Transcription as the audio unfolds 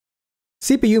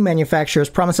CPU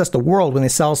manufacturers promise us the world when they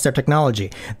sell us their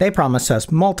technology. They promise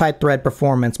us multi-thread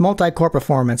performance, multi-core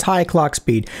performance, high clock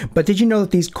speed, but did you know that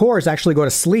these cores actually go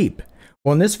to sleep?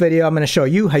 Well, in this video, I'm going to show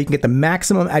you how you can get the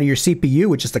maximum out of your CPU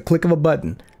with just the click of a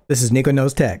button. This is Nico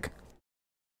Knows Tech.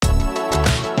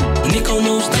 Nico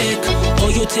Knows Tech,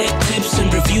 all your tech tips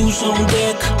and reviews on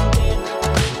deck.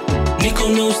 Nico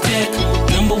Knows Tech,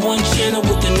 #1 channel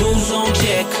with the news on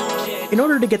check. In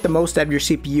order to get the most out of your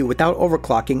CPU without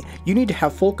overclocking, you need to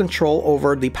have full control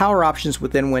over the power options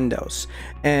within Windows.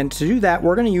 And to do that,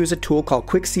 we're going to use a tool called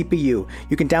Quick CPU.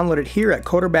 You can download it here at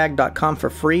coderbag.com for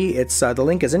free. It's the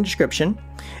link is in description.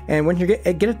 And when you get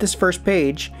at this first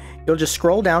page, you'll just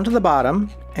scroll down to the bottom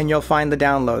and you'll find the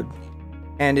download.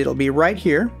 And it'll be right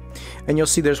here. And you'll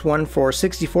see there's one for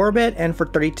 64-bit and for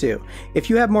 32. If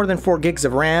you have more than 4 gigs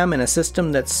of RAM in a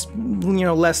system that's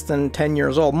less than 10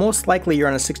 years old, most likely you're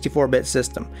on a 64-bit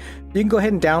system. You can go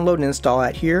ahead and download and install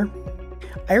that here.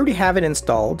 I already have it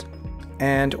installed,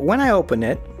 and when I open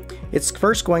it, it's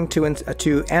first going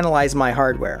to analyze my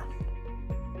hardware.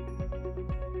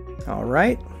 All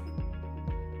right.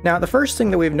 Now the first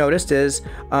thing that we've noticed is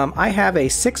I have a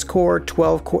 6-core,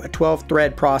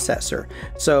 12-thread processor.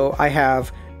 So I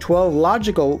have 12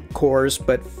 logical cores,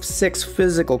 but 6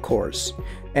 physical cores,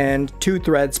 and 2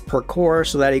 threads per core,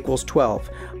 so that equals 12.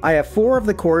 I have 4 of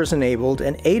the cores enabled,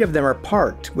 and 8 of them are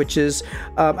parked, which is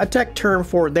a tech term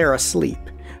for they're asleep.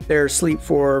 They're asleep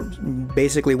for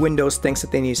basically Windows thinks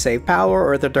that they need to save power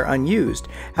or that they're unused.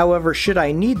 However, should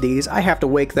I need these, I have to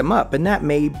wake them up, and that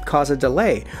may cause a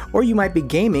delay. Or you might be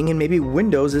gaming and maybe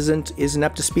Windows isn't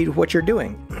up to speed with what you're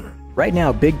doing. Right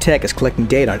now, big tech is collecting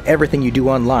data on everything you do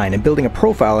online and building a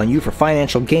profile on you for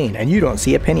financial gain, and you don't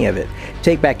see a penny of it.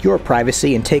 Take back your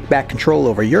privacy and take back control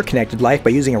over your connected life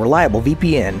by using a reliable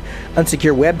VPN.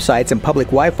 Unsecure websites and public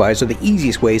Wi-Fis are the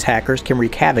easiest ways hackers can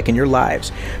wreak havoc in your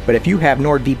lives. But if you have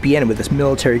NordVPN with its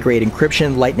military-grade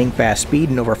encryption, lightning-fast speed,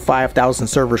 and over 5,000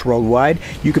 servers worldwide,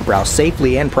 you can browse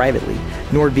safely and privately.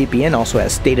 NordVPN also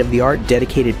has state-of-the-art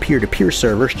dedicated peer-to-peer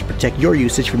servers to protect your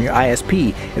usage from your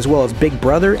ISP, as well as Big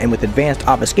Brother, and with advanced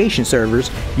obfuscation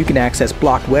servers, you can access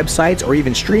blocked websites or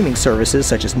even streaming services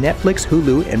such as Netflix,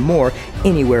 Hulu, and more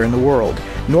anywhere in the world.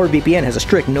 NordVPN has a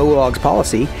strict no-logs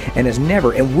policy and has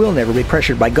never and will never be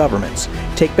pressured by governments.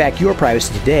 Take back your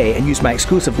privacy today and use my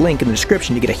exclusive link in the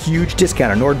description to get a huge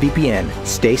discount on NordVPN.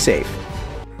 Stay safe.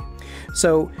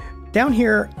 So, down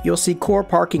here, you'll see core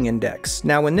parking index.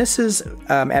 Now, when this is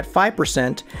at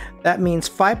 5%, that means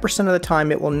 5% of the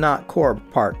time it will not core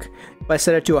park. If I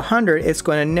set it to 100, it's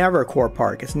going to never core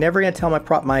park. It's never going to tell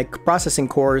my processing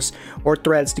cores or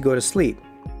threads to go to sleep.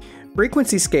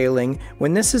 Frequency scaling,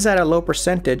 when this is at a low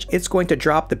percentage, it's going to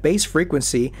drop the base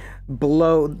frequency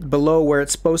below where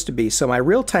it's supposed to be. So my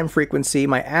real-time frequency,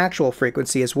 my actual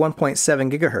frequency, is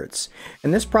 1.7 gigahertz.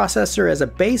 And this processor has a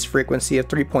base frequency of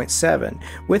 3.7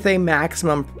 with a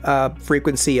maximum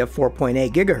frequency of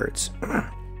 4.8 gigahertz.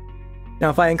 Now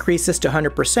if I increase this to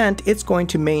 100%, it's going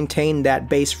to maintain that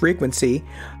base frequency,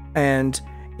 and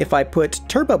if I put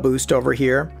Turbo Boost over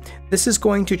here, this is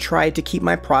going to try to keep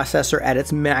my processor at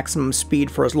its maximum speed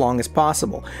for as long as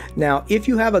possible. Now, if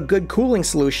you have a good cooling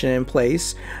solution in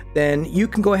place, then you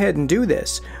can go ahead and do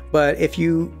this. But if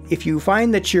you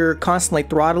find that you're constantly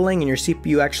throttling and your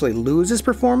CPU actually loses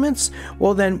performance,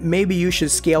 well then maybe you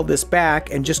should scale this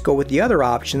back and just go with the other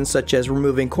options, such as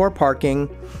removing core parking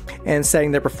and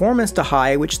setting the performance to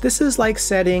high, which this is like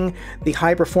setting the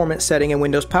high performance setting in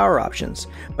Windows Power Options.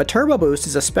 But Turbo Boost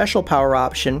is a special power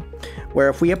option where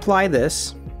if we apply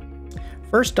this,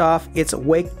 first off, it's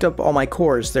waked up all my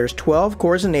cores. There's 12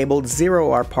 cores enabled,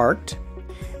 0 are parked,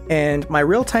 and my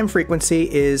real-time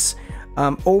frequency is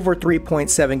over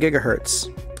 3.7 gigahertz,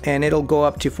 and it'll go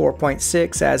up to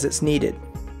 4.6 as it's needed.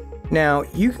 Now,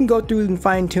 you can go through and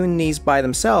fine-tune these by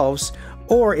themselves,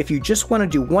 or if you just want to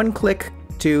do one click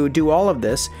to do all of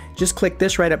this, just click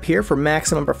this right up here for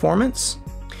maximum performance.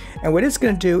 And what it's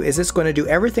going to do is it's going to do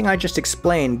everything I just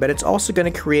explained, but it's also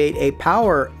going to create a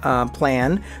power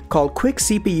plan called Quick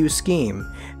CPU Scheme.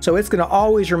 So it's going to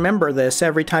always remember this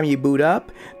every time you boot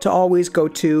up to always go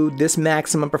to this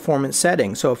maximum performance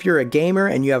setting. So if you're a gamer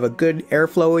and you have a good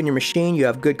airflow in your machine, you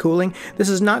have good cooling, this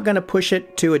is not going to push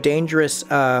it to a dangerous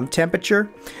temperature.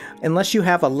 Unless you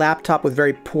have a laptop with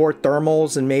very poor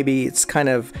thermals and maybe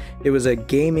it was a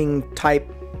gaming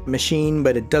type machine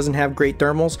but it doesn't have great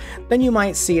thermals, then you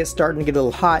might see it starting to get a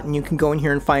little hot and you can go in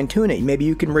here and fine tune it. Maybe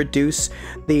you can reduce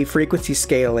the frequency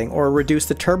scaling or reduce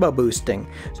the turbo boosting.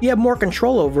 So you have more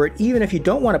control over it. Even if you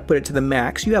don't want to put it to the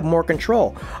max, you have more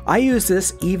control. I use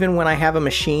this even when I have a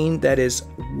machine that is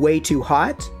way too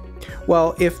hot.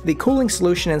 Well, if the cooling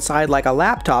solution inside like a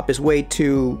laptop is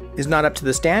not up to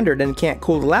the standard and can't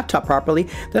cool the laptop properly,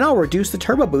 then I'll reduce the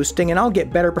turbo boosting and I'll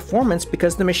get better performance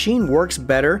because the machine works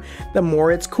better the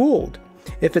more it's cooled.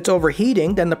 If it's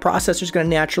overheating, then the processor is going to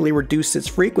naturally reduce its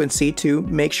frequency to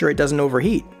make sure it doesn't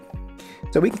overheat.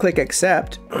 So we can click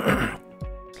accept,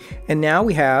 and now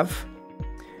we have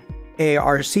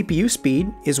our CPU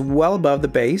speed is well above the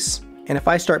base. And if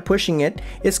I start pushing it,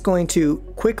 it's going to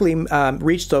quickly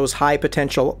reach those high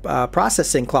potential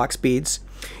processing clock speeds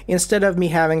instead of me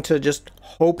having to just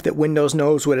hope that Windows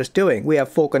knows what it's doing. We have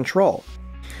full control.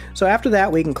 So after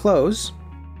that, we can close.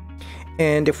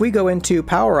 And if we go into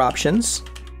power options,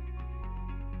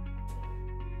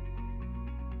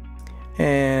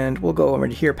 and we'll go over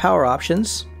to here, power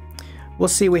options, we'll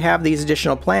see we have these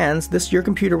additional plans. Your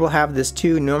computer will have this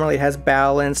too. Normally it has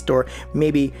balanced, or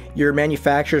maybe your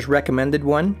manufacturer's recommended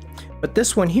one. But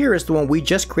this one here is the one we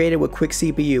just created with Quick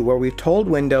CPU, where we've told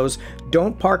Windows,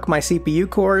 don't park my CPU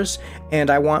cores,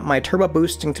 and I want my turbo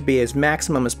boosting to be as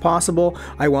maximum as possible.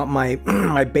 I want my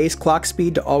my base clock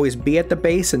speed to always be at the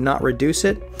base and not reduce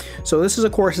it. So this is,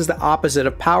 of course, is the opposite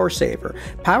of Power Saver.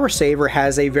 Power Saver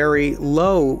has a very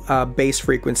low base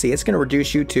frequency. It's going to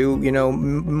reduce you to, you know,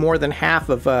 more than half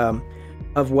of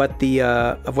what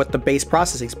the base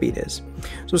processing speed is.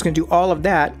 So it's going to do all of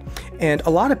that, and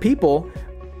a lot of people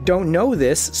don't know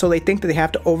this, so they think that they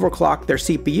have to overclock their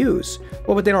CPUs.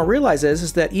 Well, what they don't realize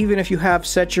is that even if you have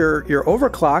set your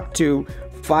overclock to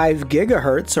 5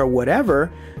 gigahertz or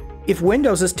whatever, if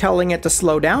Windows is telling it to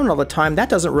slow down all the time, that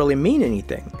doesn't really mean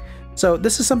anything. So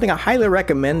this is something I highly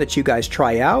recommend that you guys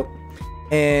try out.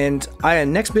 And in the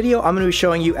next video, I'm going to be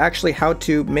showing you actually how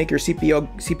to make your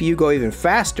CPU go even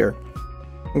faster.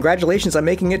 Congratulations on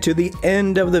making it to the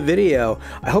end of the video.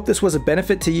 I hope this was a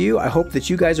benefit to you. I hope that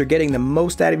you guys are getting the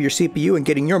most out of your CPU and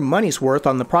getting your money's worth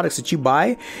on the products that you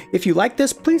buy. If you like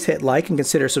this, please hit like and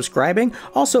consider subscribing.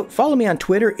 Also, follow me on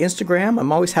Twitter, Instagram.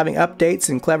 I'm always having updates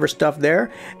and clever stuff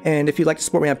there. And if you'd like to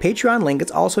support me on Patreon, link is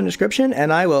also in the description,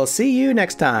 and I will see you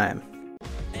next time.